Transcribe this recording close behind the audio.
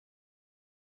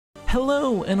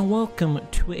Hello and welcome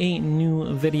to a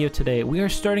new video today. We are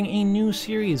starting a new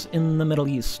series in the Middle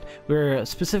East. We're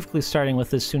specifically starting with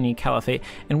the Sunni Caliphate,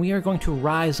 and we are going to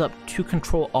rise up to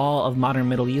control all of modern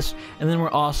Middle East, and then we're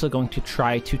also going to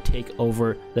try to take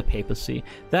over the papacy.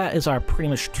 That is our pretty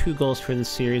much two goals for this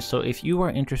series, so if you are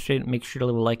interested, make sure to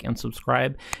leave a like and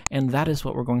subscribe, and that is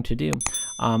what we're going to do.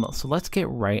 So let's get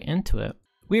right into it.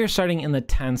 We are starting in the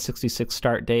 1066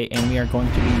 start date, and we are going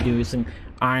to be using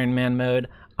Iron Man mode.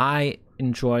 I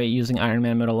enjoy using Iron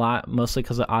Man mode a lot, mostly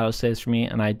because it auto-saves for me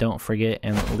and I don't forget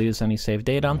and lose any save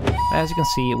data. As you can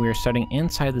see, we are starting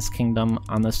inside this kingdom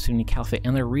on the Sunni Caliphate,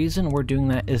 and the reason we're doing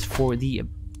that is for the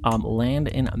land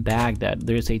in Baghdad.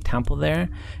 There's a temple there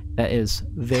that is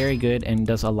very good and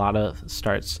does a lot of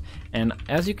starts. And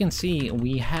as you can see,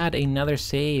 we had another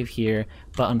save here,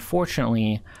 but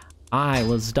unfortunately, I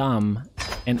was dumb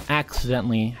and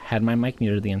accidentally had my mic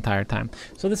muted the entire time.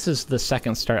 So this is the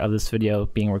second start of this video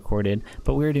being recorded,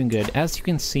 but we're doing good. As you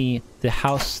can see, the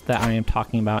house that I am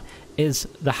talking about is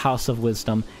the House of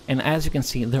Wisdom, and as you can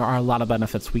see, there are a lot of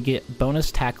benefits. We get bonus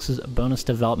taxes, bonus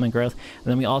development growth, and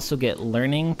then we also get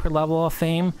learning per level of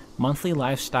fame, monthly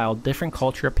lifestyle, different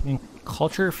culture opinion,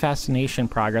 culture fascination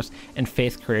progress, and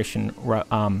faith creation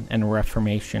and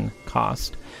reformation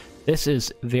cost. This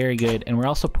is very good, and we're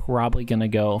also probably going to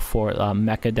go for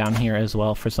Mecca down here as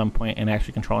well for some point and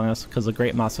actually controlling this, because the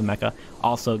Great Mosque of Mecca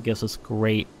also gives us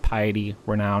great piety,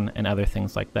 renown, and other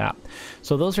things like that.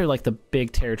 So those are like the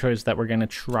big territories that we're going to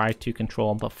try to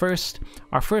control. But first,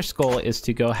 our first goal is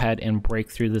to go ahead and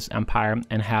break through this empire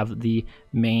and have the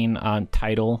main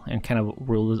title and kind of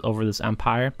rule over this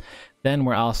empire. Then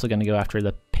we're also going to go after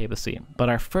the papacy. But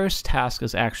our first task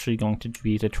is actually going to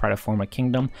be to try to form a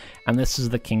kingdom, and this is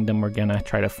the kingdom we're going to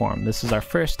try to form. This is our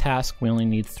first task. We only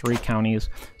need 3 counties,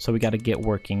 so we got to get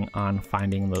working on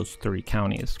finding those 3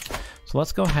 counties. So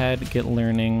let's go ahead, get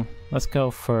learning. Let's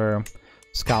go for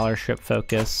scholarship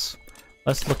focus.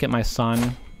 Let's look at my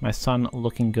son. My son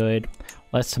looking good.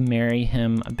 Let's marry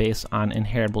him based on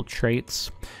inheritable traits.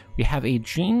 We have a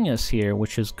genius here,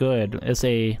 which is good.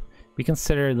 We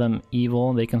consider them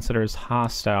evil, they consider us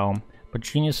hostile, but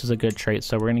genius is a good trait,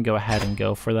 so we're going to go ahead and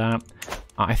go for that.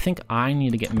 I think I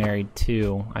need to get married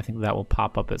too. I think that will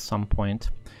pop up at some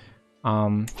point.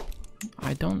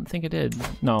 I don't think it did.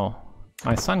 No,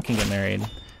 my son can get married.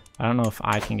 I don't know if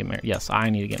I can get married. Yes, I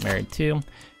need to get married too.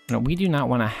 We do not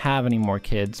want to have any more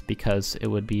kids because it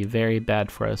would be very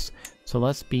bad for us. So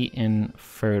let's be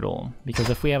infertile, because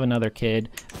if we have another kid,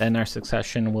 then our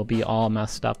succession will be all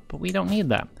messed up, but we don't need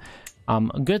that.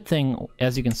 A good thing,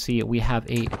 as you can see, we have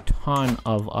a ton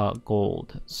of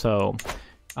gold. So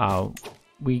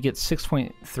we get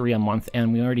 6.3 a month,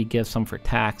 and we already give some for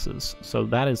taxes. So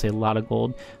that is a lot of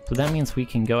gold. So that means we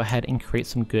can go ahead and create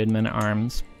some good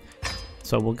men-at-arms.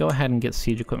 So we'll go ahead and get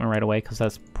siege equipment right away, because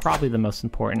that's probably the most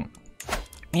important.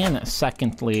 And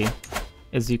secondly,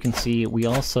 as you can see, we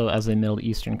also, as a Middle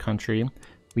Eastern country,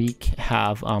 we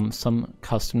have some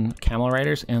custom camel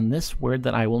riders, and this word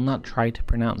that I will not try to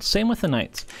pronounce. Same with the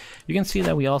knights. You can see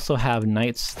that we also have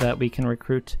knights that we can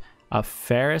recruit.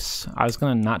 Ferris, I was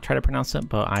going to not try to pronounce it,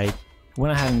 but I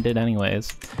went ahead and did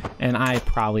anyways, and I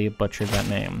probably butchered that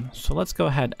name. So let's go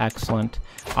ahead. Excellent.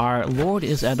 Our lord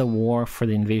is at a war for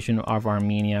the invasion of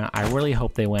Armenia. I really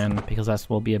hope they win, because that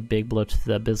will be a big blow to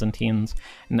the Byzantines,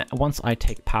 and once I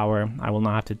take power, I will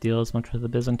not have to deal as much with the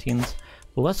Byzantines.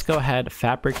 But let's go ahead,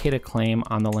 fabricate a claim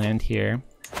on the land here.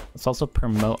 Let's also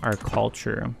promote our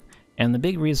culture, and the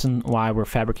big reason why we're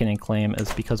fabricating a claim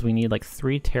is because we need like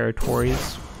 3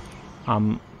 territories,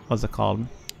 what's it called,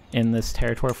 in this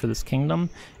territory for this kingdom,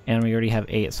 and we already have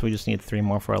 8, so we just need 3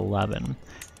 more for 11.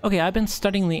 Okay, I've been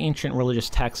studying the ancient religious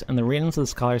texts and the writings of the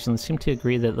scholars, and they seem to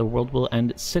agree that the world will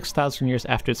end 6,000 years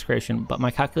after its creation, but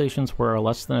my calculations were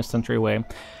less than a century away.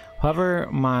 However,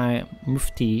 my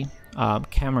mufti,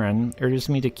 Cameron, urges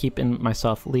me to keep in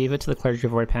myself, leave it to the clergy to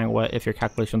avoid panic what if your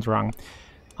calculation's wrong.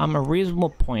 A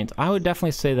reasonable point. I would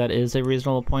definitely say that is a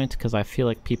reasonable point, because I feel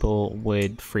like people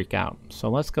would freak out. So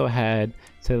let's go ahead,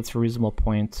 say that's a reasonable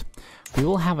point. We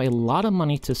will have a lot of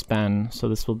money to spend, so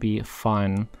this will be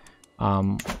fun.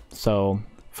 So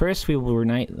first we will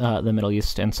unite the Middle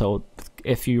East, and so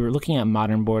if you're looking at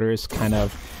modern borders, kind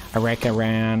of Iraq,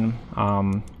 Iran,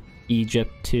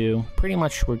 Egypt too, pretty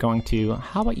much we're going to,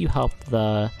 how about you help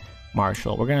the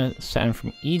Marshal? We're going to send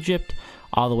from Egypt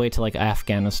all the way to like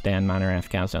Afghanistan, minor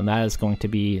Afghanistan. That is going to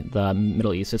be the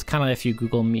Middle East. It's kind of, if you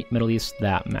Google Middle East,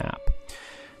 that map.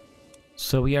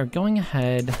 So we are going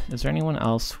ahead. Is there anyone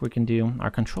else we can do?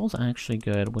 Our control's actually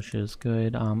good, which is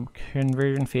good.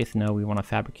 Conversion faith, no, we want to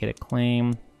fabricate a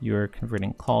claim. You're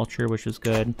converting culture, which is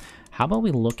good. How about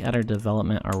we look at our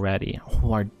development already?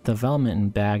 Oh, our development in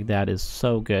Baghdad is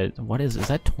so good. What is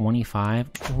that 25?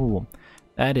 Ooh,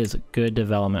 that is good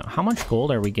development. How much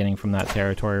gold are we getting from that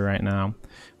territory right now?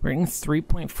 We're getting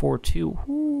 3.42.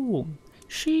 Ooh,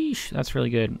 sheesh, that's really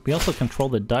good. We also control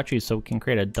the duchy, so we can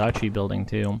create a duchy building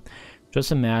too.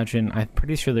 Just imagine, I'm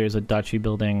pretty sure there's a duchy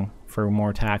building for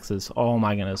more taxes. Oh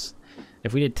my goodness.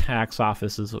 If we did tax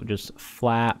offices, it would just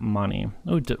flat money.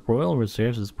 Oh, royal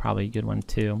reserves is probably a good one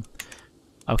too.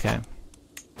 Okay.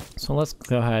 So let's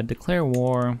go ahead, declare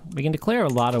war. We can declare a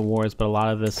lot of wars, but a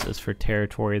lot of this is for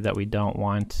territory that we don't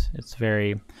want. It's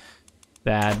very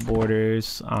bad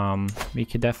borders. We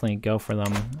could definitely go for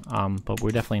them, but we're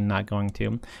definitely not going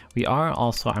to. We are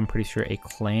also, I'm pretty sure, a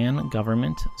clan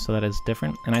government, so that is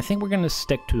different. And I think we're going to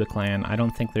stick to the clan. I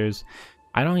don't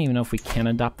even know if we can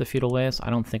adopt the feudal ways. I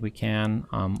don't think we can.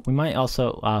 We might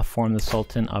also form the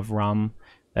Sultan of Rum.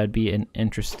 That'd be an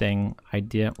interesting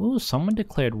idea. Ooh, someone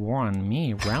declared war on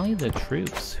me. Rally the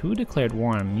troops. Who declared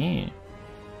war on me?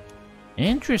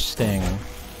 Interesting.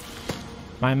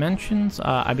 My mentions,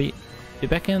 I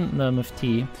beckon the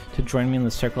Mufti to join me in the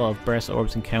circle of brass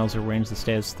orbs and candles arrange the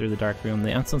stairs through the dark room.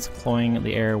 The incense cloying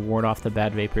the air ward off the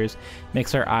bad vapors,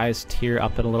 makes our eyes tear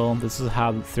up a little. This is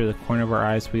how through the corner of our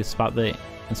eyes we spot the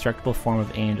indestructible form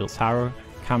of angels. However,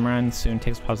 Kamran soon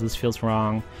takes pause. This feels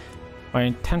wrong. My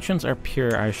intentions are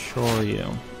pure, I assure you.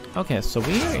 Okay, so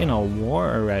we are in a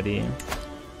war already,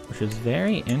 which is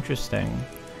very interesting.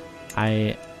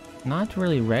 I'm not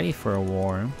really ready for a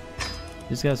war.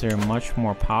 These guys are much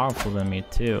more powerful than me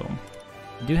too.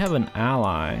 I do have an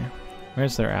ally.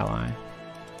 Where's their ally?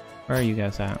 Where are you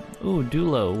guys at? Ooh,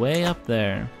 Dulo, way up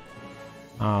there.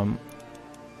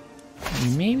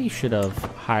 Maybe should have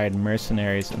hired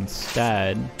mercenaries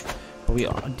instead. But we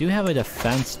do have a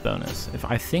defense bonus. If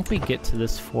I think we get to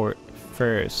this fort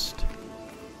first.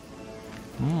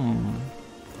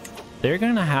 They're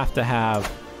gonna have to have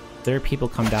their people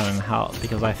come down and help,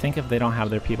 because I think if they don't have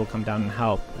their people come down and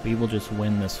help, we will just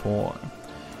win this war.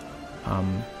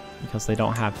 Because they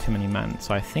don't have too many men.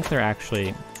 So I think they're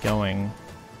actually going.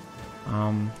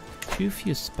 Too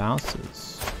few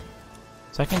spouses.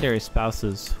 Secondary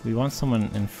spouses, we want someone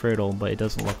infertile, but it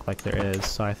doesn't look like there is,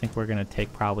 so I think we're gonna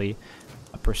take probably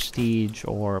a prestige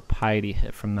or a piety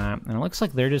hit from that. And it looks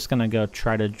like they're just gonna go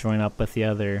try to join up with the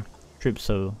other troops,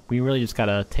 so we really just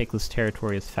gotta take this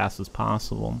territory as fast as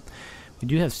possible. We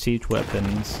do have siege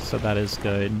weapons, so that is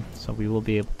good. So we will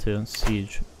be able to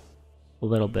siege a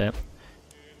little bit.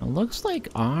 It looks like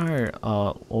our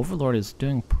overlord is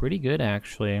doing pretty good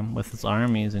actually with his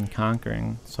armies and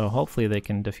conquering, so hopefully they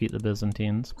can defeat the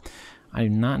Byzantines. I do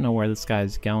not know where this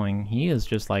guy's going. He is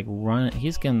just like running,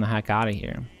 he's getting the heck out of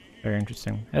here. Very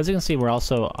interesting. As you can see, we're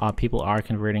also people are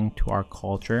converting to our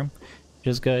culture, which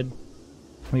is good.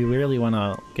 We really want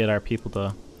to get our people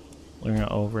to learn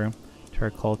over to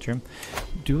our culture.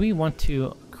 Do we want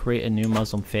to create a new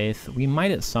Muslim faith? We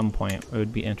might at some point. It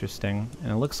would be interesting.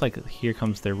 And it looks like here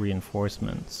comes their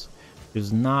reinforcements, which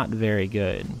is not very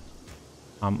good.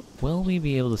 Will we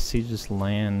be able to siege this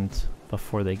land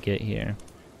before they get here?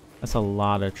 That's a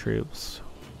lot of troops.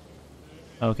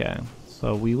 Okay,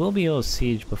 so we will be able to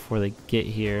siege before they get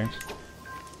here.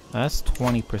 That's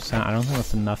 20%. I don't think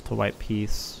that's enough to wipe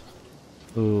peace.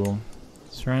 Ooh.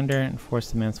 Surrender,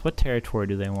 enforce demands. What territory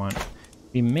do they want?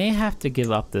 We may have to give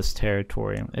up this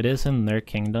territory. It is in their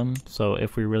kingdom, so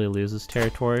if we really lose this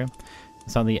territory,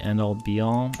 it's not the end-all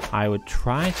be-all. I would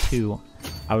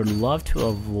love to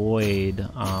avoid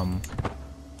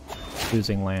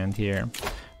losing land here,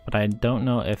 but I don't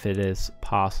know if it is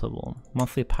possible.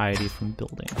 Monthly piety from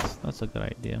buildings. That's a good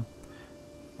idea.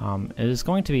 It is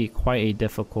going to be quite a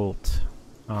difficult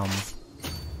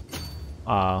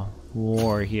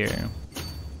war here.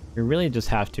 We really just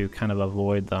have to kind of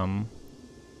avoid them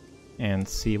and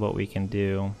see what we can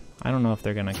do. I don't know if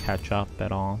they're gonna catch up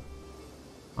at all.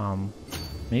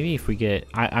 Maybe if we get...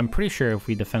 I'm pretty sure if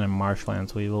we defend in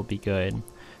marshlands, we will be good.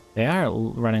 They are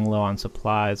running low on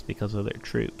supplies because of their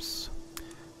troops.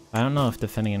 I don't know if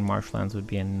defending in marshlands would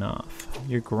be enough.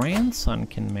 Your grandson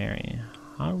can marry.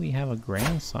 How do we have a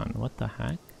grandson? What the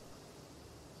heck?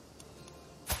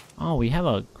 Oh, we have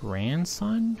a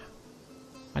grandson?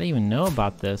 I didn't even know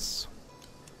about this.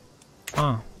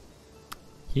 Huh.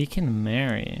 He can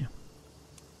marry.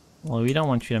 Well, we don't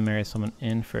want you to marry someone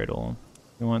infertile.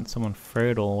 We want someone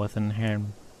fertile with an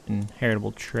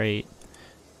inheritable trait.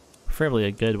 Preferably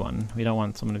a good one. We don't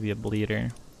want someone to be a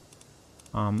bleeder.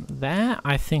 That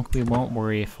I think we won't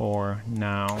worry for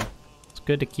now. Let's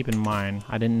good to keep in mind.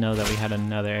 I didn't know that we had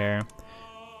another heir.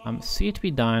 C to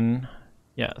be done.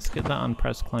 Yeah, let's get that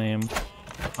unpressed claim.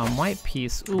 White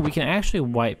peace. Ooh, we can actually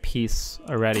white peace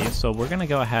already, so we're gonna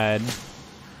go ahead.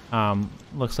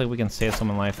 Looks like we can save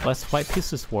someone life. Let's white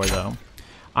peace this war though.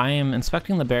 I am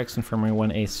inspecting the barracks infirmary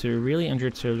when a severely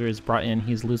injured soldier is brought in.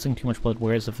 He's losing too much blood.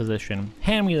 Where's the physician?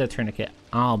 Hand me the tourniquet.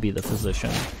 I'll be the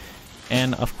physician.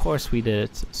 And of course we did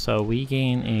it. So we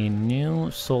gain a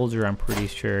new soldier, I'm pretty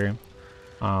sure.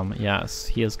 Yes,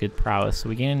 he has good prowess. So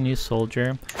we gain a new soldier.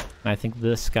 And I think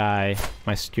this guy,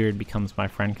 my steward, becomes my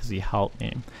friend because he helped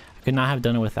me. I could not have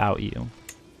done it without you.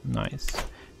 Nice.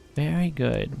 Very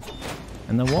good.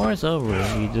 And the war is over.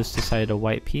 We just decided to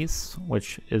white peace,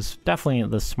 which is definitely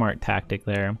the smart tactic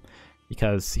there,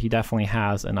 because he definitely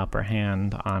has an upper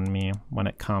hand on me when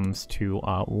it comes to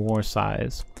war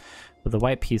size. But the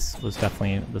white peace was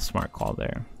definitely the smart call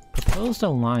there. Proposed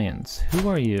alliance. Who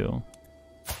are you?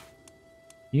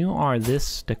 You are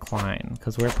this decline,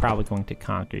 because we're probably going to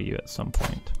conquer you at some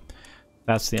point.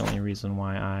 That's the only reason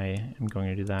why I am going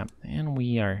to do that. And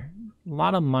we are a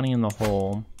lot of money in the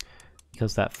hole,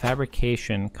 because that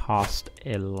fabrication cost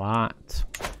a lot.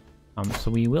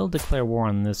 So we will declare war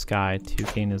on this guy to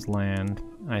gain his land.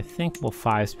 I think we'll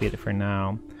 5-speed it for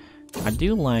now. I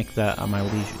do like that my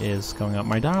liege is going up.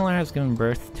 My daughter has given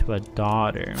birth to a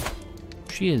daughter.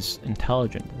 She is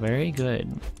intelligent. Very good.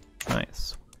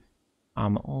 Nice.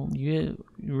 You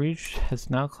reach has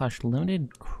now clashed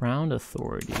limited crown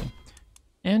authority.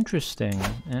 Interesting.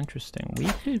 Interesting. We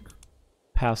could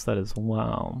pass that as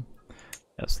well.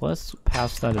 Yes, let's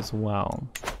pass that as well.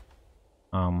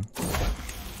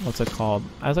 What's it called?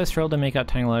 As I struggle to make out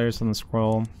tiny letters on the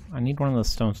scroll, I need one of the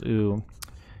stones. Ooh.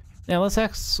 Yeah, let's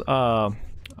X a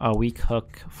weak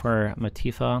hook for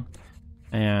Matifa,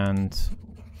 and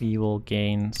we will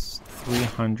gain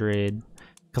 300.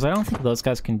 Because I don't think those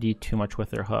guys can do too much with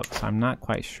their hooks. I'm not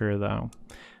quite sure though.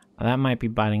 That might be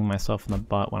biting myself in the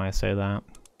butt when I say that.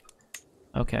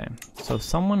 Okay, so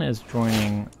someone is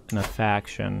joining in a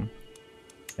faction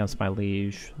against my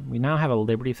liege. We now have a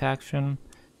Liberty faction.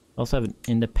 We also have an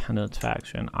Independence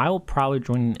faction. I will probably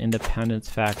join an Independence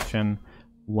faction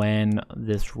when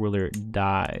this ruler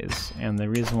dies. And the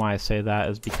reason why I say that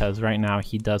is because right now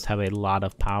he does have a lot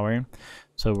of power.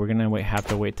 So we're gonna have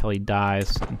to wait till he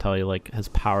dies, until he, like, his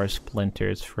power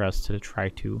splinters for us to try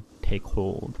to take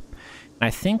hold. And I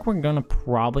think we're gonna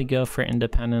probably go for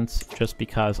independence, just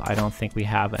because I don't think we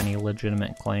have any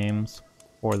legitimate claims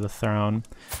for the throne.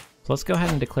 So let's go ahead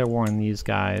and declare war on these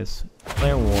guys.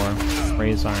 Declare war,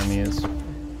 raise armies.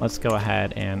 Let's go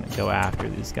ahead and go after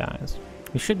these guys.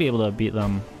 We should be able to beat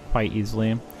them quite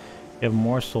easily. We have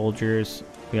more soldiers.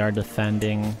 We are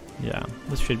defending. Yeah,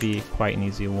 this should be quite an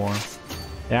easy war.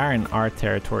 They are in our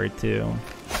territory too,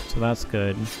 so that's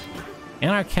good.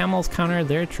 And our camels counter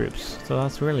their troops, so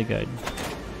that's really good.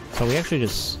 So we actually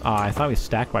just, I thought we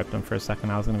stack wiped them for a second.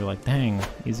 I was gonna be like, dang,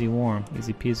 easy war,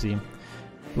 easy peasy.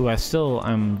 Ooh,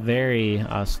 I'm very,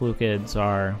 Seleucids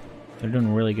they're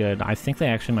doing really good. I think they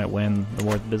actually might win the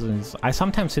war with the Byzantines. I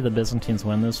sometimes see the Byzantines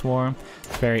win this war.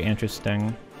 It's very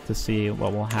interesting to see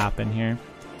what will happen here.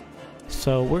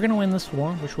 So we're gonna win this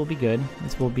war, which will be good.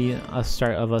 This will be a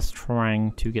start of us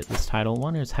trying to get this title.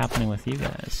 What is happening with you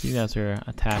guys? You guys are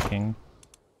attacking.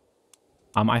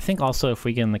 I think also if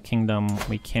we get in the kingdom,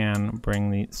 we can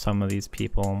bring some of these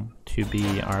people to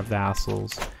be our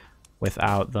vassals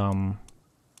without them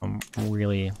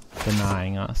really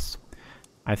denying us.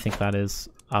 I think that is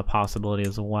a possibility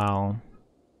as well,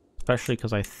 especially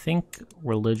because I think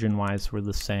religion-wise we're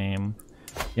the same.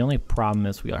 The only problem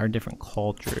is we are different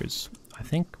cultures. I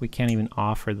think we can't even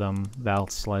offer them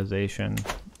vassalization.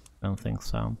 I don't think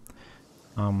so.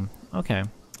 Okay,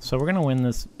 so we're gonna win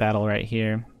this battle right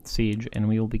here, siege, and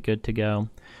we will be good to go.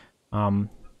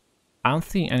 I don't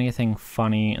see anything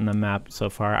funny in the map so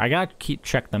far. I gotta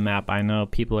check the map. I know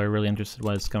people are really interested in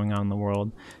what's going on in the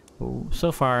world. But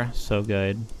so far, so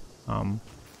good.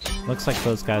 Looks like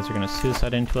those guys are gonna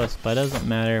suicide into us, but it doesn't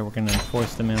matter. We're gonna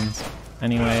enforce them in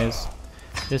anyways.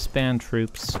 Disband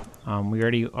troops. We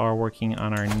already are working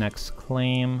on our next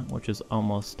claim, which is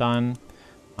almost done.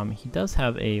 He does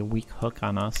have a weak hook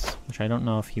on us, which I don't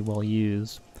know if he will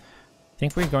use. I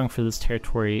think we're going for this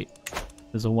territory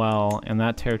as well, and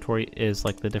that territory is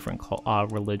like the different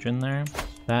religion there.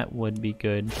 That would be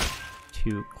good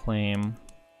to claim.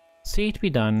 C to be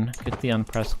done. Get the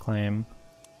unpressed claim.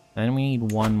 Then we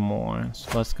need one more,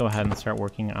 so let's go ahead and start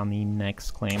working on the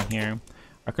next claim here.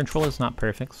 Our control is not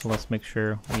perfect, so let's make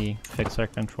sure we fix our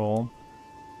control.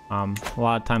 A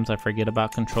lot of times I forget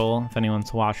about control. If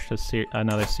anyone's watched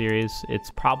another series, it's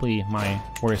probably my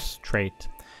worst trait,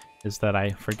 is that I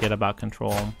forget about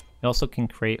control. We also can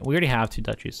create... We already have 2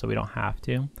 duchies, so we don't have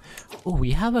to. Oh,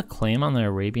 we have a claim on the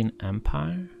Arabian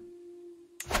Empire?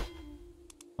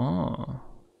 Oh.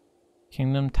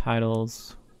 Kingdom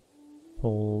titles.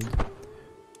 Hold.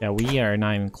 Yeah, we are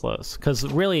not even close. Because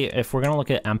really, if we're going to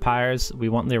look at empires, we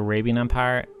want the Arabian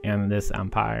Empire and this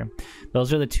empire.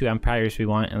 Those are the 2 empires we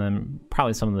want, and then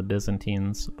probably some of the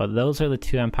Byzantines. But those are the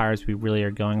 2 empires we really are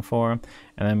going for.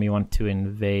 And then we want to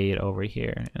invade over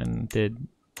here. And did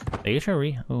they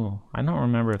HRE? Oh, I don't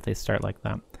remember if they start like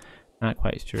that. Not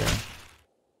quite sure.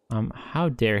 How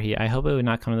dare he? I hope it would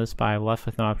not come to this, but I left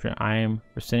with no option. I am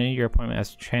rescinding your appointment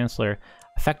as Chancellor.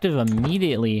 Effective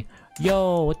immediately.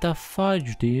 Yo, what the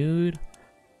fudge, dude?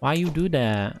 Why you do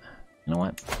that? You know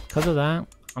what? Because of that,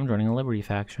 I'm joining a Liberty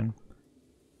faction.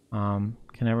 Can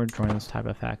never join this type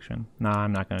of faction. Nah,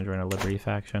 I'm not gonna join a Liberty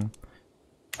faction.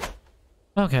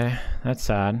 Okay, that's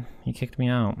sad. He kicked me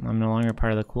out. I'm no longer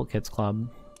part of the Cool Kids Club.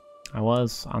 I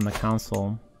was on the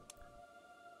council.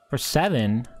 For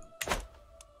 7?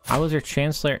 I was your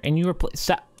chancellor, and you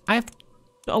replaced... I have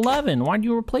 11! Why'd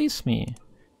you replace me?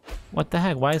 What the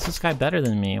heck? Why is this guy better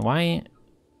than me? Why...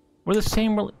 We're the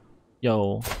same...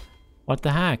 Yo. What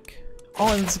the heck?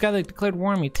 Oh, and this guy that declared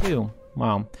war on me, too.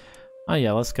 Wow. Oh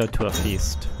yeah, let's go to a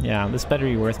feast. Yeah, this better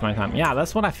be worth my time. Yeah,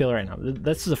 that's what I feel right now.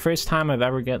 This is the first time I've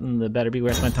ever gotten the better be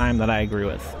worth my time that I agree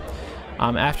with.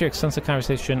 After extensive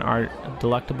conversation, our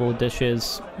delectable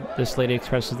dishes, this lady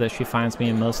expresses that she finds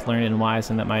me most learned and wise,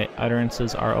 and that my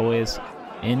utterances are always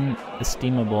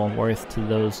inestimable worth to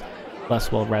those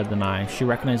less well-read than I. She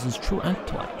recognizes true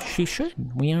intellect. She should.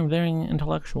 We are very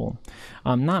intellectual.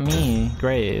 Not me,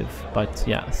 Grave, but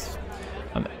yes.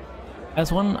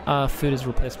 As one food is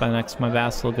replaced by the next, my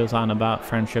vassal goes on about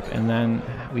friendship, and then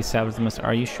we savage the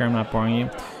Are you sure I'm not boring you?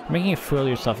 You're making a fool of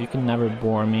yourself. You can never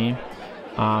bore me.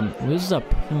 Loses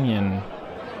opinion,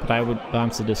 but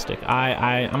I'm sadistic.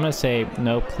 I'm gonna say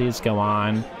no, please go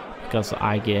on, because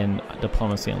I gain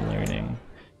diplomacy and learning.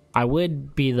 I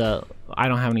would be I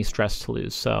don't have any stress to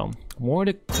lose, so war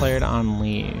declared on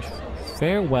liege.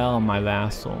 Farewell, my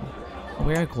vassal.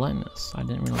 We are gluttonous. I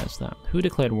didn't realize that. Who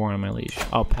declared war on my liege?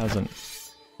 Oh, peasant.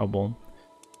 Trouble.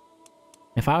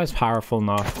 If I was powerful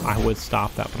enough, I would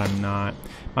stop that, but I'm not.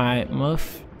 My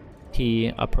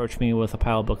Mufti approached me with a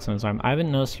pile of books in his arm. I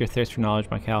haven't noticed your thirst for knowledge,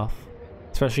 my caliph,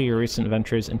 especially your recent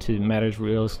ventures into matters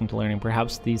realistic to learning.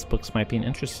 Perhaps these books might be an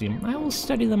interest to you. I will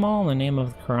study them all in the name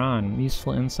of the Quran.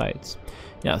 Useful insights.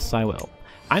 Yes, I will.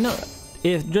 I know,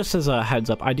 just as a heads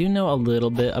up, I do know a little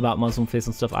bit about Muslim faith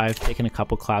and stuff. I've taken a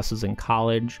couple classes in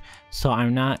college, so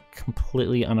I'm not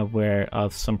completely unaware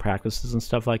of some practices and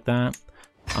stuff like that.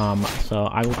 So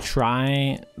I will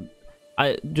try...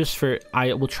 I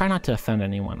will try not to offend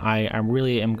anyone. I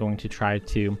really am going to try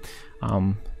to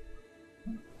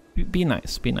be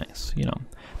nice, you know.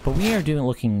 But we are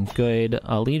looking good.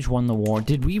 Liege won the war.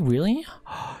 Did we really?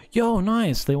 Yo,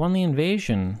 nice. They won the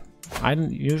invasion. I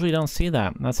usually don't see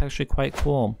that. That's actually quite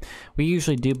cool. We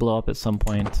usually do blow up at some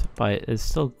point, but it's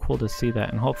still cool to see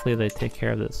that, and hopefully they take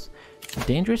care of this. A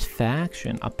dangerous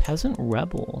faction. A peasant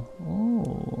rebel.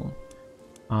 Oh.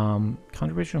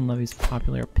 Controversial levies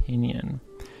popular opinion.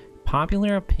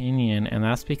 Popular opinion, and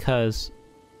that's because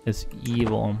it's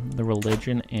evil, the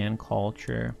religion and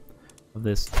culture of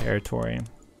this territory.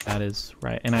 That is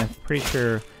right. And I'm pretty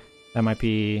sure that might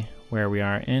be where we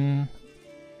are in.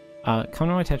 Come to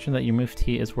my attention that your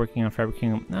Mufti is working on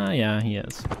fabricating... yeah, he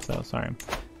is. So, sorry.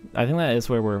 I think that is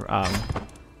where we're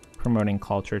promoting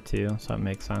culture too, so it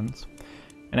makes sense.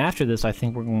 And after this, I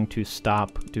think we're going to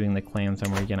stop doing the claims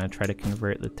and we're going to try to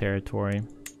convert the territory,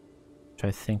 which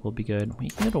I think will be good. We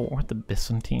can go to war with the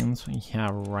Byzantines. Yeah,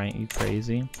 right, you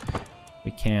crazy.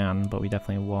 We can, but we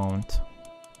definitely won't.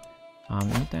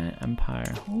 That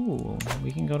empire. Ooh,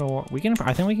 we can go to war.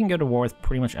 I think we can go to war with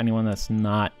pretty much anyone that's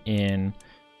not in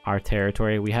our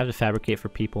territory. We have to fabricate for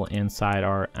people inside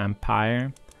our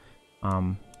empire.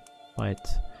 But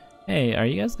hey, are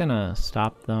you guys gonna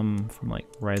stop them from like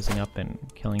rising up and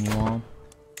killing you all?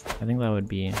 I think that would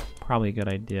be probably a good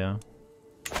idea.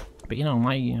 But you know,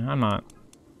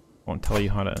 won't tell you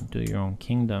how to do your own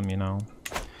kingdom, you know.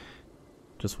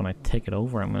 Just when I take it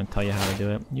over, I'm gonna tell you how to do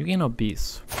it. You gain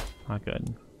obese. Not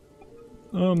good.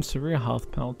 Severe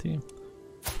health penalty.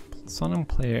 Son and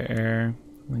player heir.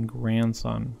 And then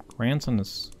grandson.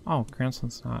 Grandson's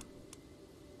not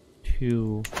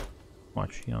too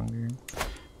much younger.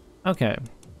 Okay.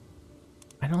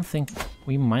 I don't think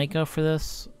we might go for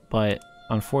this, but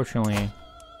unfortunately,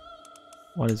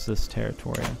 what is this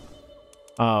territory?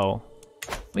 Oh.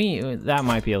 That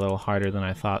might be a little harder than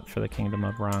I thought for the Kingdom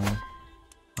of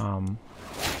Rung.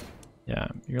 Yeah,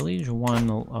 your liege won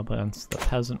against the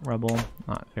peasant rebel.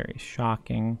 Not very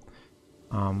shocking.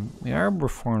 We are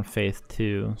Reformed faith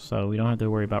too, so we don't have to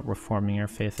worry about reforming our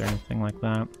faith or anything like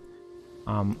that.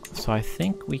 So I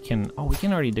think we can, we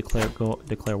can already declare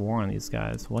war on these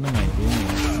guys. What am I doing?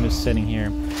 I'm just sitting here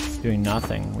doing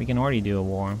nothing. We can already do a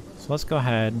war. So let's go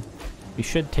ahead. We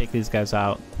should take these guys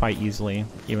out quite easily,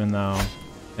 even though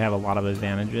they have a lot of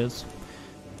advantages.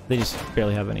 They just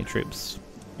barely have any troops.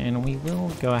 And we will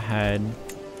go ahead.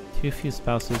 Too few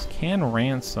spouses can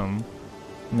ransom.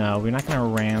 No, we're not gonna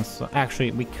ransom.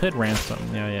 Actually, we could ransom.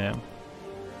 Yeah.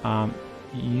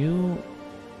 You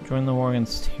join the war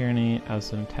against tyranny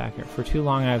as an attacker. For too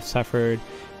long I have suffered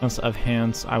of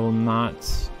hands. I will not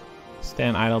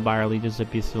stand idle by our legions of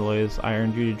beasts of loyals. I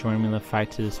urge you to join me in the fight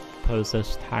to depose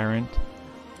this tyrant.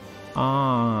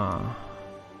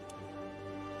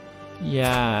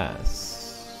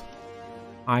 Yes.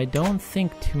 I don't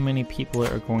think too many people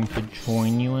are going to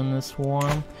join you in this war.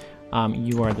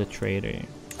 You are the traitor.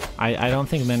 I don't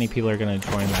think many people are going to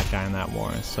join that guy in that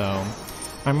war, so...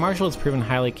 My marshal has proven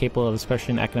highly capable of,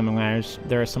 especially in economic matters.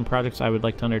 There are some projects I would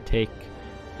like to undertake.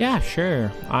 Yeah,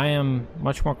 sure. I am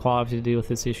much more qualified to deal with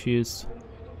these issues.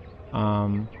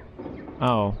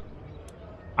 Oh.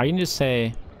 I can just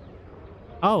say...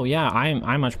 Oh, yeah,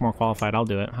 I'm much more qualified. I'll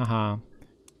do it. Haha.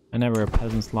 I never a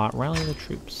peasant's lot. Rally the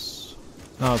troops.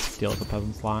 No, let's deal with the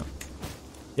peasant's lot.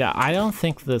 Yeah, I don't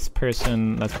think this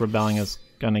person that's rebelling is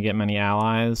gonna get many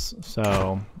allies,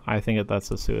 so I think that's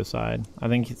a suicide. I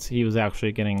think he was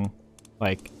actually getting,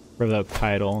 like, revoked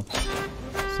title.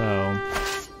 So,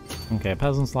 okay,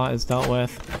 peasant's lot is dealt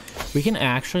with. We can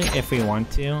actually, if we want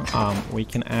to, we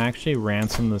can actually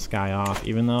ransom this guy off,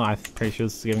 even though I'm pretty sure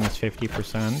this is giving us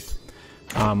 50%.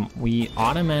 We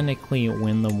automatically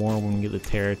win the war when we get the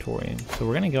territory. So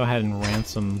we're gonna go ahead and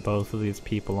ransom both of these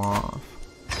people off.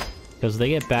 Because they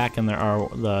get back and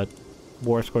the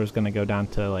war score is gonna go down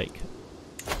to, like,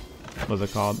 what's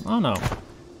it called? Oh no,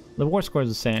 the war score is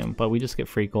the same, but we just get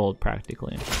free gold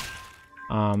practically.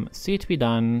 See it to be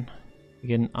done. We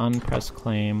get an unpressed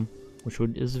claim, which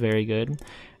is very good. And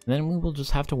then we will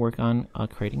just have to work on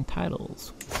creating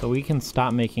titles. So we can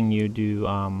stop making you do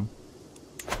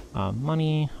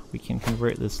money. We can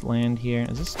convert this land here.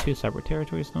 Is this two separate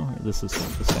territories now? This is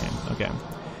the same. Okay.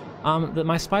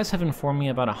 My spies have informed me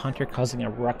about a hunter causing a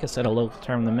ruckus at a local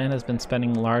town. The man has been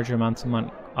spending large amounts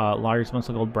of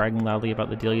gold, bragging loudly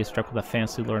about the deal he struck with a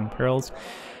fancy lord in pearls.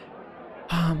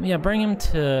 Yeah, bring him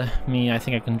to me. I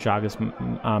think I can jog his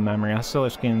memory. A solar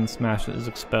skin smash is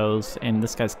exposed, and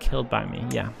this guy's killed by me.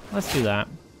 Yeah, let's do that.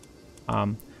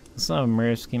 This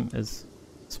murder scheme is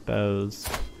exposed.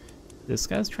 This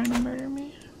guy's trying to murder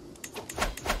me?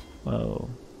 Whoa.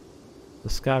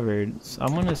 Discovered.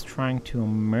 Someone is trying to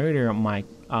murder my...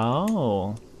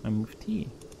 Oh, my Mufti.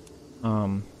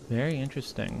 Very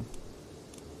interesting.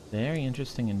 Very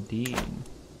interesting indeed.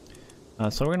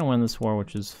 So we're gonna win this war,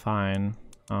 which is fine.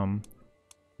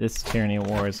 This tyranny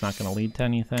war is not gonna lead to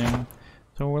anything.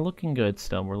 So we're looking good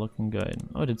still, we're looking good.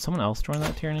 Oh, did someone else join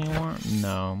that tyranny war?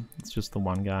 No, it's just the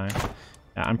one guy.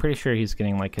 Yeah, I'm pretty sure he's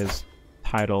getting, like, his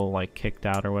title, like, kicked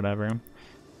out or whatever.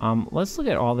 Let's look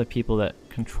at all the people that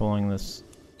controlling this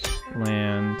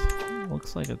land.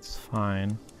 Looks like it's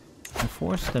fine.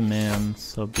 Enforced demand,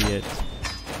 so be it.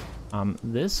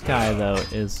 This guy, though,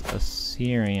 is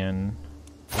Assyrian,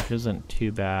 which isn't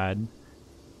too bad.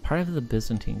 Part of the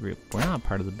Byzantine group. We're not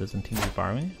part of the Byzantine group,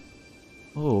 are we?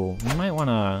 Oh, we might want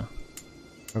to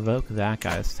revoke that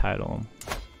guy's title.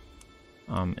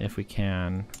 If we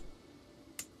can.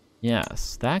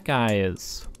 Yes, that guy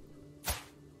is...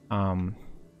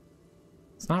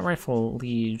 It's not rightful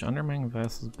liege, undermining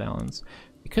vassal's balance.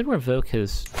 We could revoke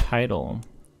his title.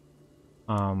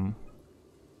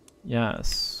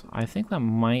 Yes, I think that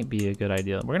might be a good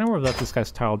idea. We're gonna revoke this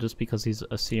guy's title just because he's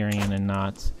Assyrian and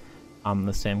not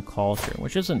the same culture,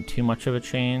 which isn't too much of a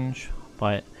change,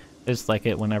 but I just like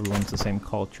it when everyone's the same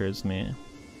culture as me.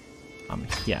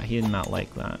 Yeah, he did not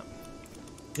like that.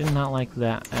 Did not like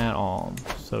that at all.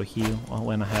 So he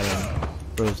went ahead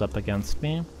and rose up against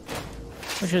me.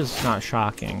 Which is not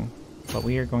shocking, but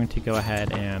we are going to go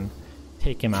ahead and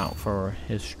take him out for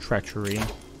his treachery.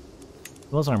 He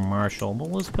was our marshal,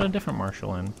 but let's put a different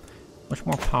marshal in. Much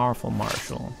more powerful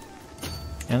marshal.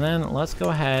 And then let's go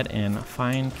ahead and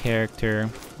find character.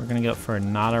 We're gonna go for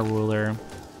not a ruler.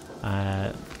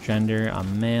 Gender, a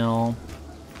male.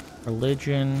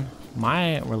 Religion,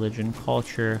 my religion.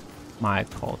 Culture, my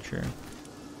culture.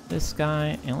 This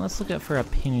guy, and let's look at for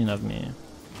opinion of me.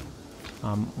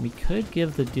 We could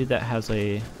give the dude that has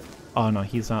a... Oh no,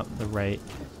 he's not the right.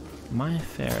 My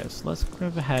Ferris. Let's go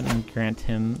ahead and grant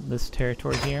him this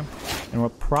territory here. And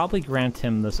we'll probably grant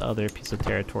him this other piece of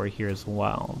territory here as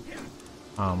well.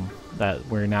 that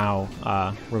we're now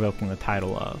revoking the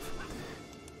title of.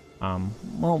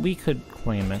 Well, we could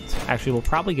claim it. Actually, we'll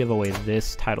probably give away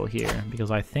this title here,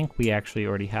 because I think we actually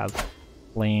already have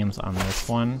claims on this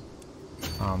one.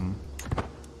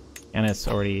 And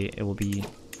it will be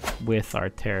with our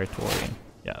territory.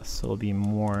 Yes, it'll be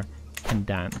more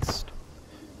condensed.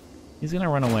 He's gonna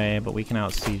run away, but we can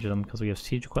out-siege them because we have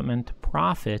siege equipment,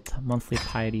 profit, monthly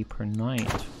piety per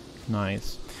night.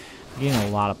 Nice. We're getting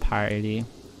a lot of piety.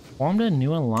 Formed a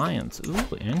new alliance.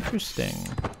 Ooh, interesting.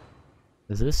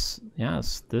 Is this...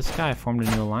 Yes, this guy formed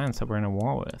a new alliance that we're in a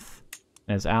war with.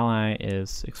 His ally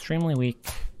is extremely weak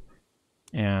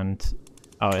and...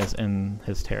 Oh, is in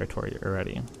his territory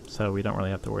already, so we don't really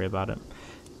have to worry about it.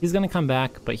 He's gonna come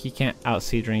back, but he can't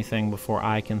out-siege or anything before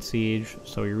I can siege,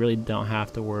 so we really don't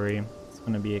have to worry. It's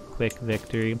gonna be a quick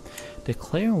victory.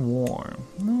 Declare war.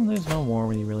 No, there's no war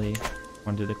we really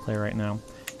want to declare right now.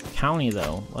 County,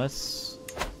 though. Let's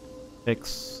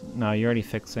fix... No, you're already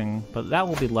fixing, but that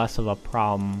will be less of a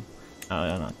problem.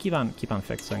 No, keep on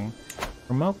fixing.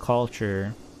 Promote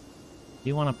culture.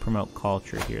 You want to promote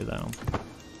culture here, though.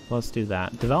 Let's do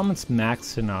that. Development's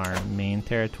maxed in our main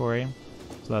territory,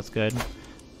 so that's good.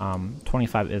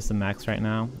 25 is the max right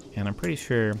now, and I'm pretty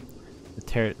sure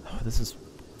the this is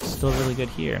still really good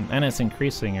here, and it's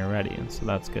increasing already, so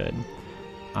that's good.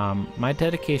 My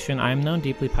dedication, I am known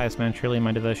deeply pious man, surely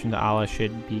my devotion to Allah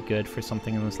should be good for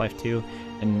something in this life too,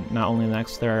 and not only the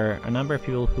next. There are a number of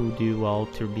people who do well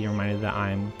to be reminded that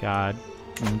I am God,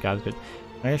 and God's good.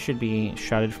 I should be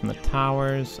shouted from the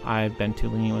towers. I've been too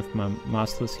lenient with my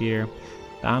mosque this year.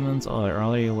 The Amens are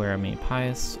already aware of me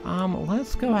pious.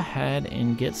 Let's go ahead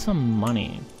and get some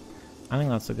money. I think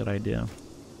that's a good idea.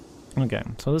 Okay,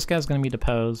 so this guy's going to be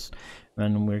deposed.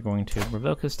 Then we're going to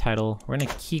revoke his title. We're going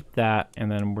to keep that,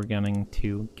 and then we're going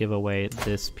to give away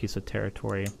this piece of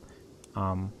territory.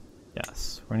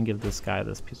 Yes, we're going to give this guy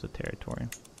this piece of territory.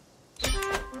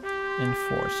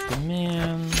 Enforce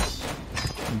demands.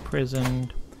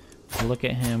 Imprisoned. Look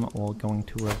at him. We're going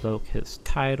to revoke his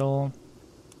title.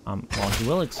 Well, he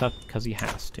will accept because he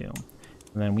has to.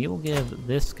 And then we will give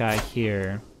this guy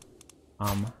here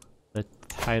the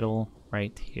title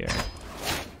right here.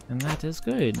 And that is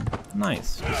good.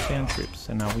 Nice. Disband troops.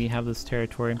 And now we have this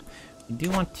territory. We do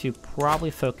want to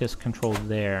probably focus control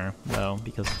there, though,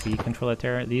 because we control that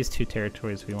territory. These two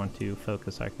territories we want to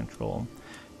focus our control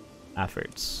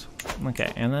efforts.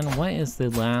 Okay, and then what is the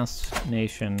last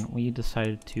nation? We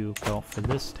decided to go for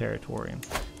this territory.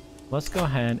 Let's go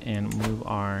ahead and move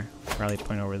our rally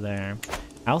point over there.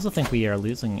 I also think we are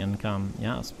losing income,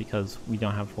 yes, because we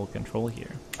don't have full control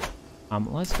here.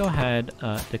 Let's go ahead,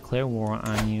 declare war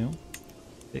on you.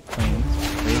 It claims,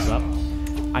 raise up.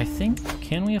 I think,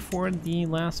 can we afford the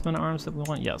last minute arms that we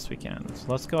want? Yes, we can. So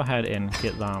let's go ahead and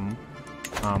get them.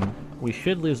 We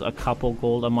should lose a couple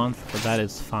gold a month, but that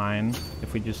is fine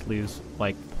if we just lose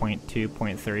like 0.2,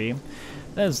 0.3.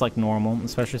 That is like normal,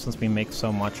 especially since we make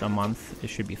so much a month. It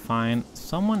should be fine.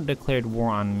 Someone declared war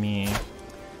on me.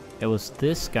 It was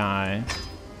this guy.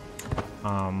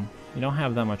 We don't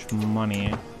have that much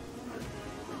money,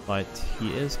 but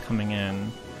he is coming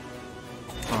in.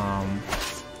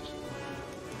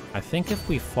 I think if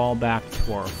we fall back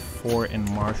to our fort in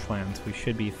marshlands, we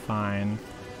should be fine.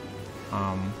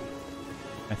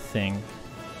 I think.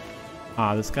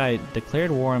 This guy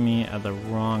declared war on me at the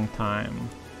wrong time.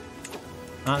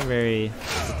 Not very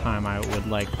the time I would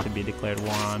like to be declared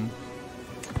war on.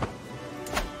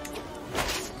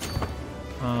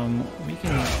 We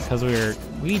can, because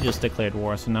we just declared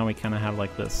war, so now we kind of have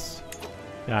like this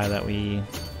guy that we.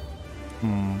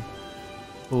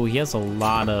 Ooh, he has a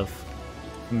lot of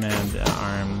command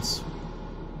arms.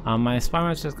 My spy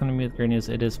master is going to be with great news.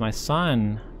 It is my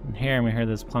son. And here we heard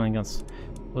this planning against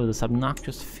this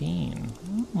obnoxious fiend.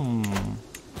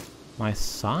 My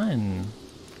son.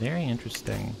 Very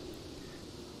interesting.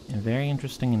 And very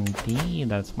interesting indeed.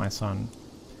 That's my son.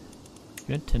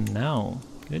 Good to know.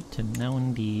 Good to know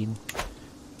indeed.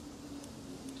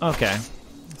 Okay.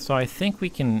 So I think we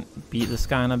can beat this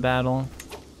guy in a battle.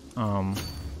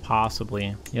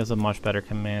 Possibly. He has a much better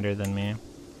commander than me.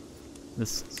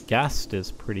 This guest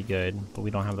is pretty good, but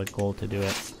we don't have the gold to do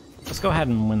it. Let's go ahead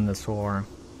and win this war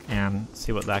and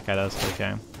see what that guy does.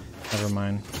 Okay, never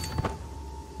mind.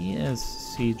 He is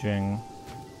sieging.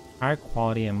 Higher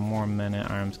quality and more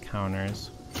men-at-arms counters.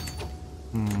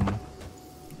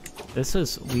 This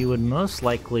is... we would most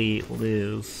likely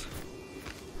lose.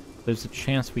 There's a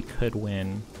chance we could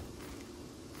win.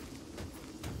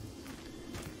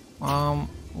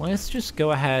 Let's just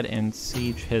go ahead and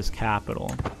siege his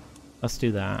capital. Let's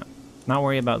do that. Not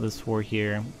worry about this war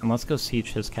here, and let's go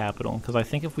siege his capital, because I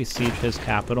think if we siege his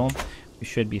capital, we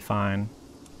should be fine.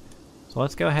 So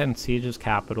let's go ahead and siege his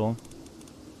capital.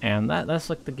 And that's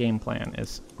like the game plan,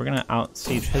 is we're gonna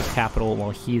out-siege his capital while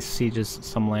he sieges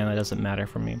some land that doesn't matter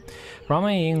for me. For all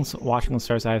my beings watching the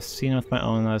stars, I've seen with my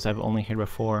own eyes, I've only heard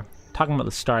before. Talking about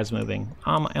the stars moving.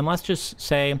 And let's just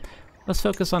say, let's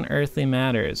focus on earthly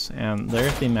matters. And the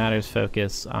earthly matters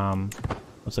focus,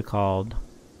 what's it called?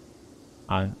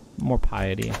 More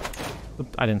piety.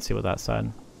 Oop, I didn't see what that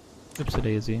said.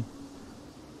 Oops-a-daisy.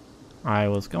 I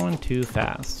was going too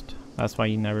fast. That's why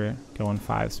you never go in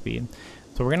 5 speed.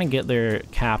 So we're gonna get their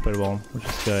capital, which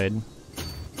is good.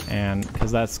 And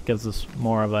because that gives us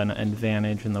more of an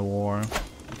advantage in the war,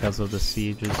 because of the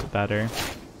siege is better.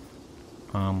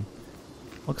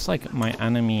 Looks like my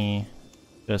enemy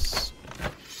just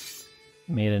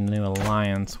made a new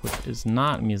alliance, which is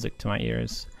not music to my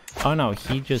ears. Oh no,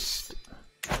 he just...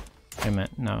 Wait a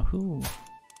minute, no, who?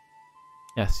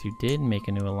 Yes, you did make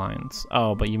a new alliance.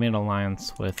 Oh, but you made an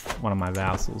alliance with one of my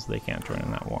vassals. They can't join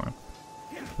in that war.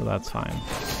 So that's fine.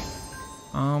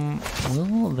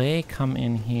 Will they come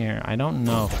in here? I don't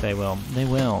know if they will. They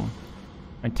will.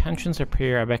 My intentions are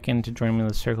pure. I beckon to join me in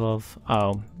the circle of...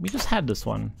 Oh, we just had this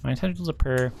one. My intentions are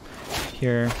pure.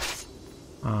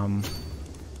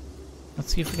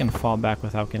 Let's see if we can fall back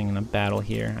without getting in a battle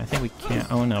here. I think we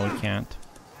can't. Oh no, we can't.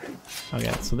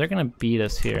 Okay, so they're gonna beat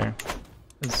us here.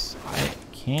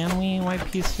 Can we wipe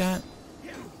peace yet?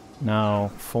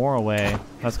 No, 4 away.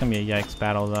 That's gonna be a yikes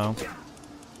battle though.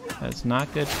 That's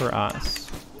not good for us.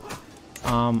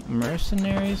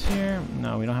 Mercenaries here?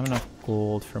 No, we don't have enough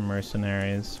gold for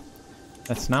mercenaries.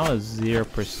 That's now a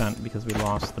 0% because we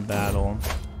lost the battle.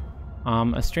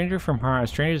 A stranger from her. A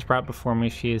stranger is brought before me.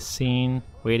 She is seen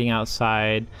waiting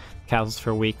outside castles for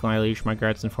a week. When I leave my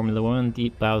guards inform me the woman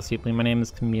bows deeply. My name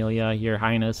is Camellia, your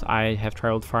highness. I have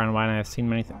traveled far and wide and I have seen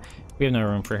many things. We have no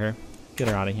room for her. Get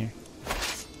her out of here.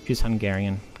 She's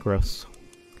Hungarian. Gross.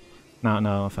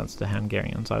 No offense to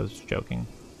Hungarians. I was joking.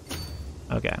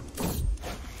 Okay.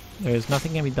 There's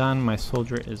nothing can be done. My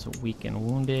soldier is weak and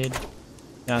wounded.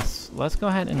 Yes, let's go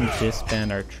ahead and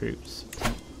disband our troops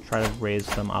to try to raise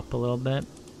them up a little bit.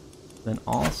 Then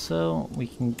also we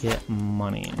can get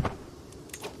money.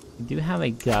 We do have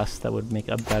a Gus that would make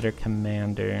a better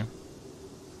commander.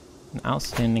 An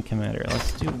outstanding commander.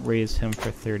 Let's raise him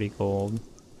for 30 gold.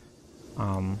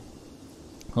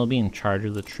 He'll be in charge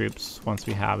of the troops once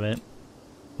we have it.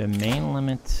 Domain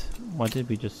limit. What did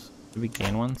we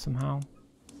gain one somehow?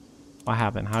 What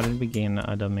happened? How did we gain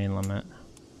a domain limit?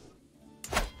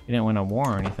 We didn't win a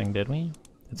war or anything, did we?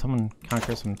 Did someone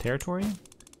conquer some territory?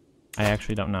 I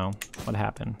actually don't know what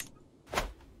happened.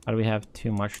 How do we have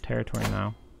too much territory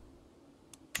now?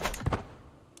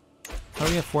 How do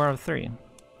we have 4 out of 3?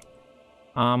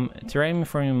 To write me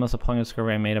for you must apply a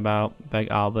discovery I made about Beg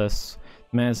Albus.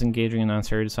 The man is engaging in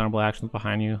unserious dishonorable actions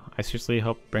behind you. I seriously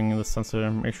hope bringing this sensitive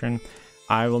information.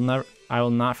 I will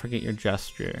not forget your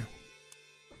gesture.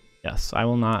 Yes, I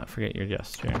will not forget your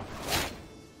gesture.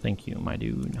 Thank you, my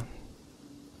dude.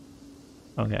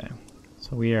 Okay,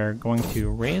 so we are going to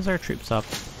raise our troops up.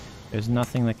 There's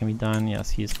nothing that can be done. Yes,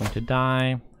 he's going to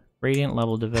die. Radiant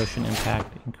level devotion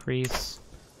impact increase.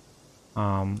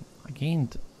 I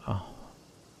gained... Oh,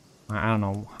 I don't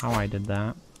know how I did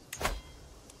that.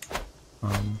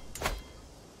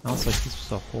 Also, he's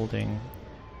still holding.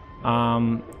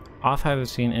 Off have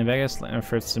seen in Vegas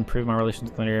efforts to improve my relations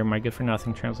with Linear. My good for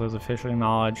nothing translates officially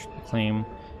acknowledged claim.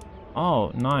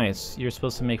 Oh, nice. You're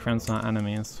supposed to make friends, not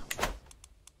enemies.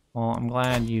 Well, I'm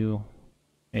glad you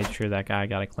made sure that guy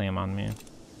got a claim on me.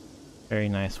 Very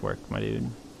nice work, my dude.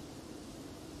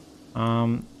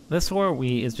 This war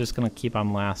is just gonna keep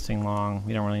on lasting long.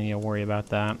 We don't really need to worry about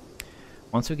that.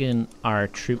 Once we get our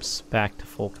troops back to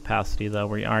full capacity, though,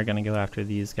 we are gonna go after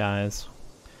these guys.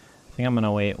 I think I'm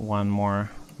gonna wait one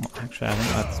more. Actually, I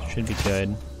think that should be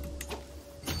good.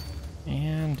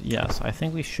 And yes, I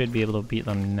think we should be able to beat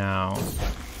them now.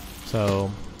 So,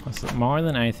 more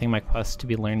than anything, my quest to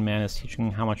be learned man is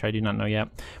teaching how much I do not know yet.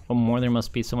 But more, there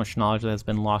must be so much knowledge that has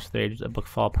been lost through the ages. A book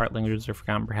fall apart, languages are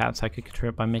forgotten. Perhaps I could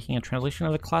contribute by making a translation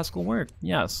of a classical work.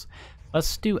 Yes.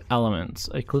 Let's do elements.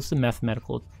 Inclusive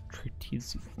mathematical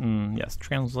treatise. Yes,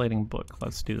 translating book.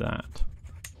 Let's do that.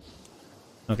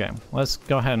 Okay, let's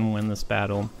go ahead and win this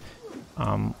battle.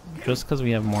 Just because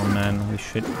we have more men, we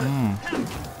should...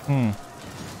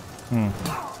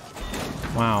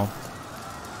 Wow.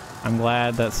 I'm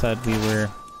glad that said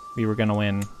we were gonna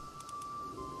win.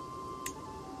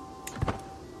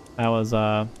 That was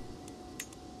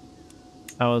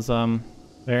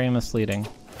very misleading.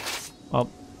 Well,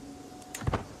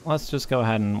 let's just go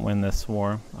ahead and win this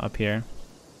war up here.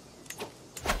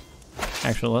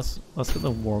 Actually, let's get the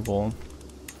war goal.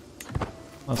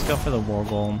 let's go for the war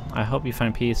goal. I hope you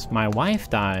find peace. My wife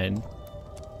died.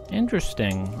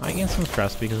 Interesting. I gained some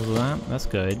stress because of that. That's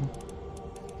good.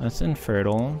 That's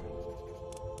infertile.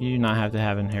 You do not have to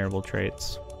have inheritable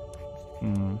traits.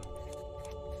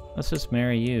 Let's just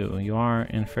marry you. You are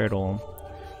infertile.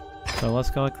 So let's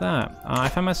go like that. I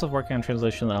find myself working on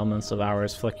translation of the elements of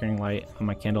hours, flickering light on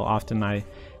my candle. Often I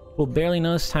will barely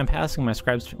notice time passing. My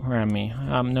scribes around me.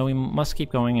 No, we must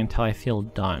keep going until I feel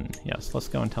done. Yes, let's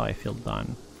go until I feel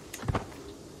done.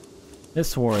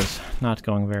 This war is not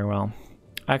going very well.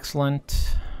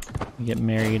 Excellent. We get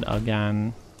married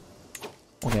again.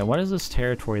 Okay, what is this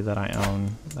territory that I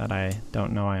own that I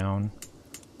don't know I own?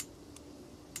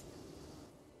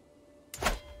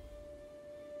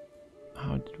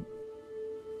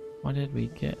 What did we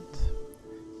get?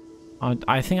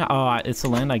 I think, it's the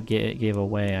land I gave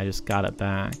away. I just got it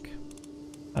back.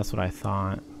 That's what I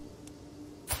thought.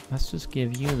 Let's just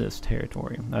give you this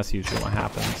territory. That's usually what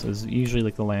happens. Is usually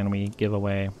like the land we give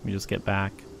away, we just get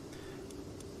back.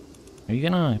 Are you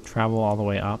gonna travel all the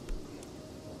way up?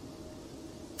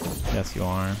 Yes, you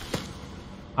are.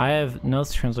 I have no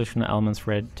translation of elements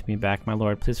read to me back. My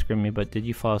lord, please forgive me, but did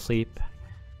you fall asleep?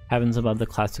 Heavens above, the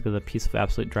classic of the piece of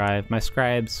absolute drive. My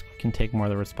scribes can take more of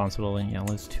the responsibility. Yeah,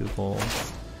 lose 2 gold.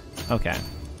 Okay.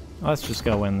 Let's just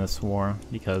go win this war,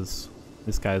 because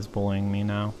this guy's bullying me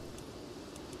now.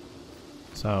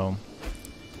 So,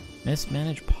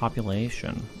 mismanaged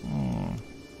population.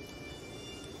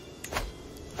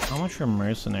 How much are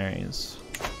mercenaries?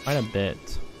 Quite a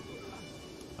bit.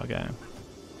 Okay.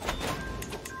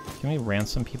 Can we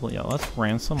ransom people? Yeah, let's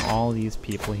ransom all these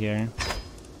people here.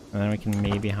 And then we can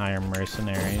maybe hire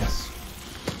mercenaries.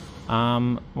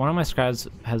 One of my scribes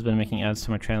has been making edits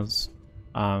to my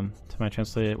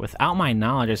translated without my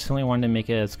knowledge. I simply wanted to make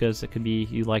it as good as it could be.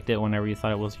 You liked it whenever you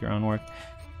thought it was your own work.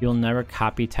 You'll never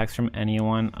copy text from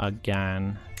anyone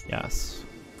again. Yes.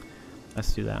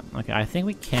 Let's do that. Okay, I think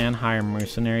we can hire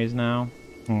mercenaries now.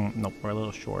 Nope, we're a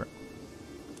little short.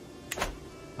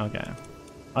 Okay.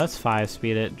 Let's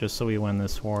 5-speed it just so we win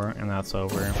this war and that's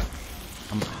over.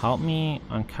 Help me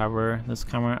uncover this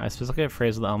camera. I specifically have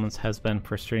phrase of the elements has been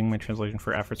frustrating my translation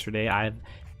for efforts today. I've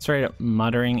started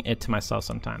muttering it to myself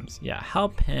sometimes. Yeah,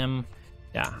 help him.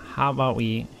 Yeah, how about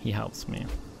he helps me.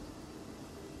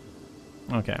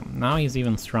 Okay, now he's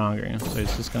even stronger, so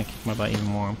he's just gonna kick my butt even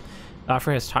more. The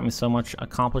offer has taught me so much.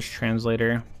 Accomplished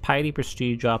translator, piety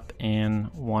prestige up,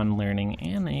 and 1 learning,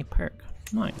 and a perk.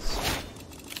 Nice.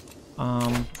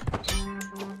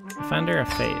 Defender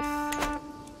of faith.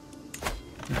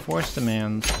 Enforce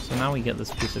demands. So now we get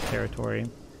this piece of territory.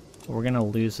 But we're gonna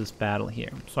lose this battle here.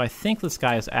 So I think this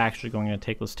guy is actually going to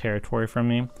take this territory from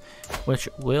me, which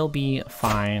will be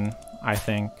fine, I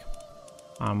think.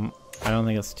 I don't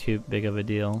think it's too big of a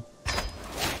deal.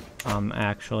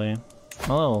 Actually, I'm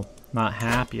a little not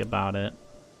happy about it,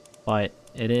 but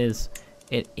it is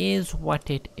what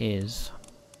it is,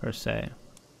 per se.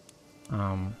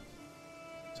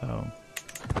 So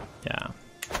yeah,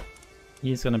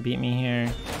 he's gonna beat me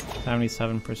here.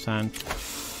 77%.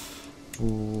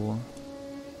 Ooh.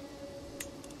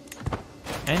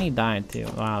 And he died too.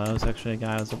 Wow, that was actually a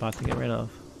guy I was about to get rid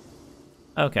of.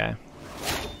 Okay.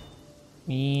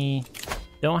 We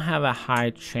don't have a high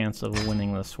chance of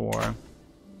winning this war.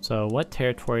 So what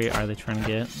territory are they trying to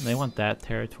get? They want that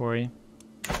territory.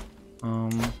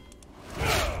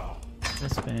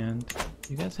 This band.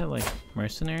 You guys have like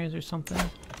mercenaries or something?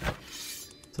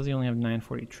 It says you only have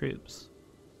 940 troops.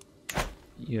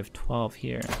 You have 12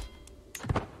 here.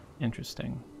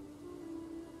 Interesting.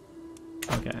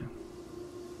 Okay.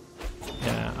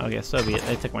 Yeah, okay, so be it.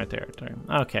 They took my territory.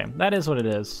 Okay, that is what it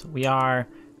is. We are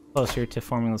closer to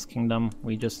forming this kingdom.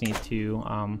 We just need to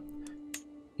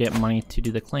get money to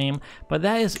do the claim. But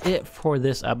that is it for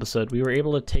this episode. We were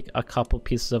able to take a couple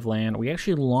pieces of land. We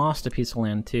actually lost a piece of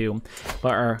land too,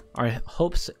 but our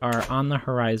hopes are on the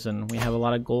horizon. We have a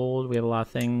lot of gold. We have a lot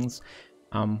of things.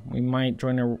 We might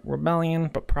join a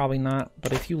rebellion, but probably not.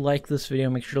 But if you like this video,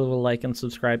 make sure to leave a like and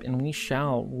subscribe, and we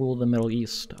shall rule the Middle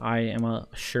East. I am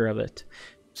sure of it.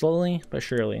 Slowly but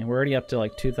surely. We're already up to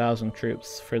like 2,000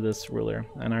 troops for this ruler,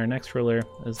 and our next ruler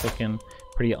is looking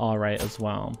pretty alright as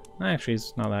well. Actually,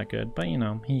 he's not that good, but you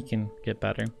know, he can get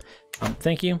better.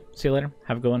 Thank you. See you later.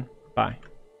 Have a good one. Bye.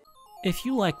 If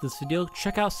you like this video,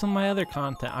 check out some of my other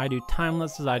content. I do time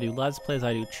lapses, I do let's plays,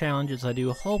 I do challenges, I do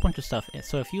a whole bunch of stuff.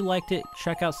 So if you liked it,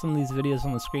 check out some of these videos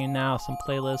on the screen now, some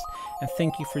playlists, and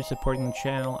thank you for supporting the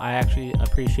channel. I actually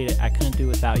appreciate it. I couldn't do it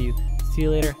without you. See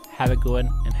you later, have a good one,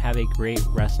 and have a great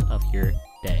rest of your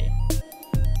day.